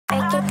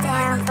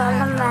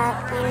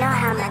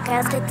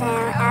girls get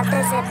down. Out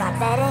the zip, I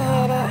better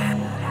hit it.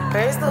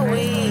 Where's the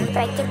weed?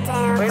 Break it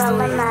down, Where's roll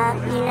the them weed? up.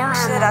 You know how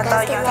Shit, my I girls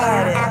thought get you down.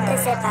 had it. Out the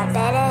zip, I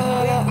better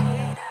hit it.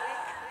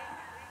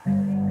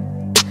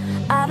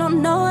 I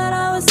don't know what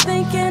I was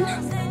thinking.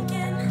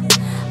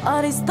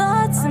 All these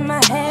thoughts in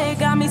my head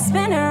got me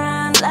spinning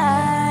around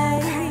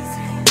like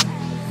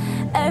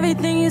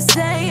everything you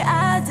say,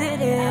 I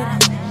did it.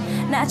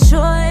 Not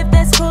sure if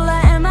that's cool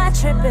or am I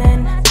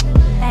tripping.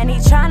 And he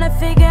tryna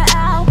figure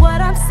out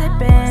what I'm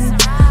sipping,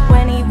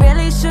 when he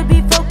really should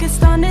be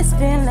focused on this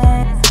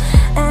feeling.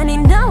 And he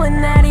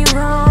knowing that he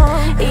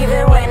wrong,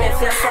 even when it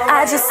feels so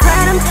right. I just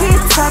let him keep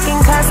talking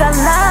cause I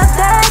love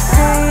that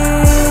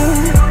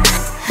green.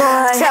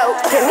 Boy,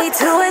 give me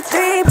 2 or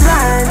 3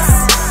 blunts.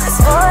 It's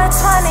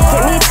 420.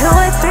 Give me 2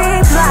 or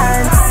 3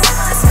 blunts.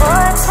 It's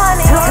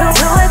 420. 2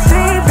 or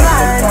 3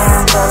 blunts.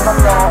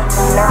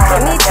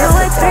 Give me 2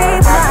 or 3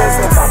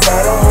 blunts.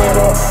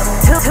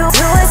 2 or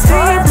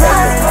 3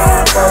 blunts.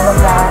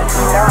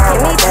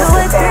 Give me 2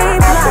 or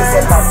 3 blunts.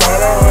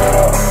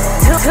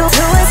 2 or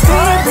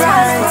 3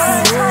 blunts.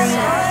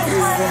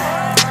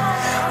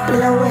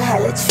 Blowing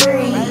hella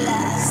trees.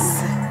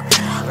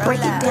 Break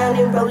it down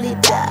and roll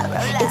it up.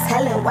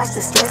 Exhale and watch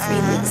the stress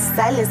release.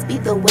 Silence be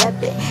the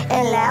weapon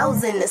and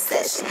loud's in the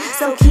session.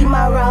 So keep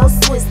my rolls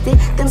twisted.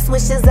 Them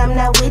swishes, I'm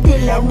not with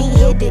it. Let me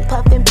hit it,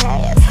 puff and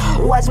pass.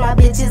 Watch my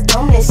bitches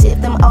dome that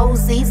shit. Them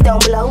OZs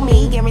don't blow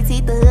me.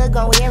 Guaranteed the hood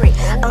gon' hear it.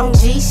 On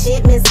G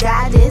shit, Miss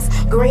Goddess.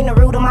 Green the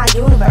root of my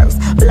universe.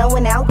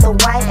 Blowing out the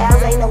White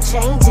House. Ain't no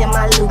change in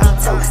my Louis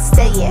toe.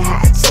 Staying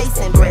high,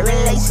 chasing great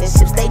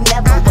relationships. They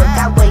never work.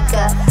 I wake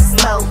up,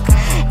 smoke,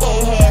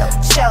 inhale,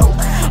 choke.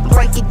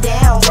 Break it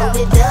down, roll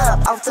it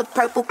up. Off to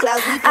purple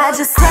clouds. I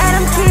just let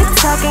him keep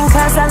talking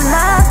cause I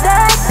love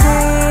that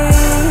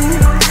green.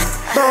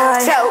 Boy,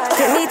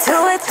 give me 2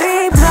 or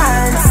 3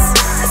 blunts.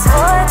 It's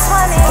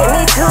 420. Give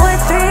me 2 or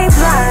 3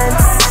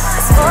 blunts.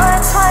 It's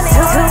 420.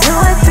 2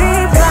 or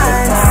 3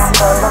 blunts.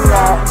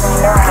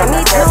 Give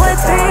me 2 or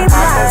 3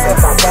 blunts.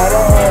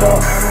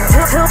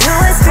 2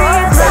 or 3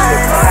 blunts.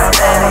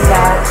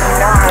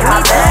 Give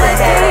me 2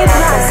 or 3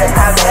 blunts.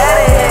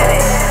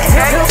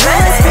 2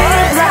 or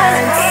 3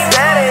 blunts.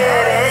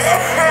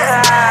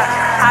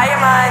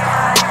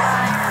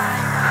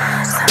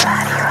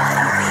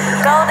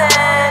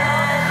 Golden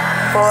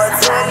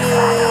 420.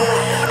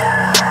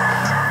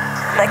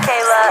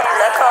 Michaela,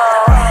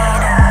 Nicole.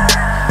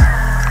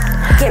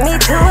 Give me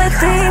 2 or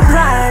 3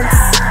 blunts.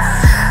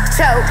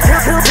 2 or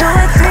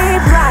 3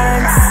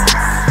 blunts.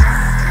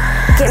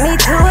 Give me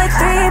 2 or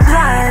 3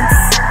 blunts.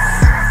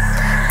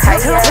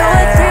 2 or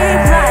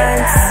 3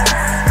 blunts.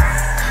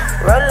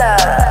 Roll up,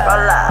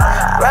 roll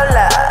up, roll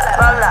up,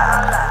 roll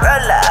up,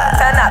 roll up.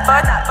 Turn up,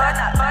 burn up, burn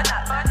up, burn up.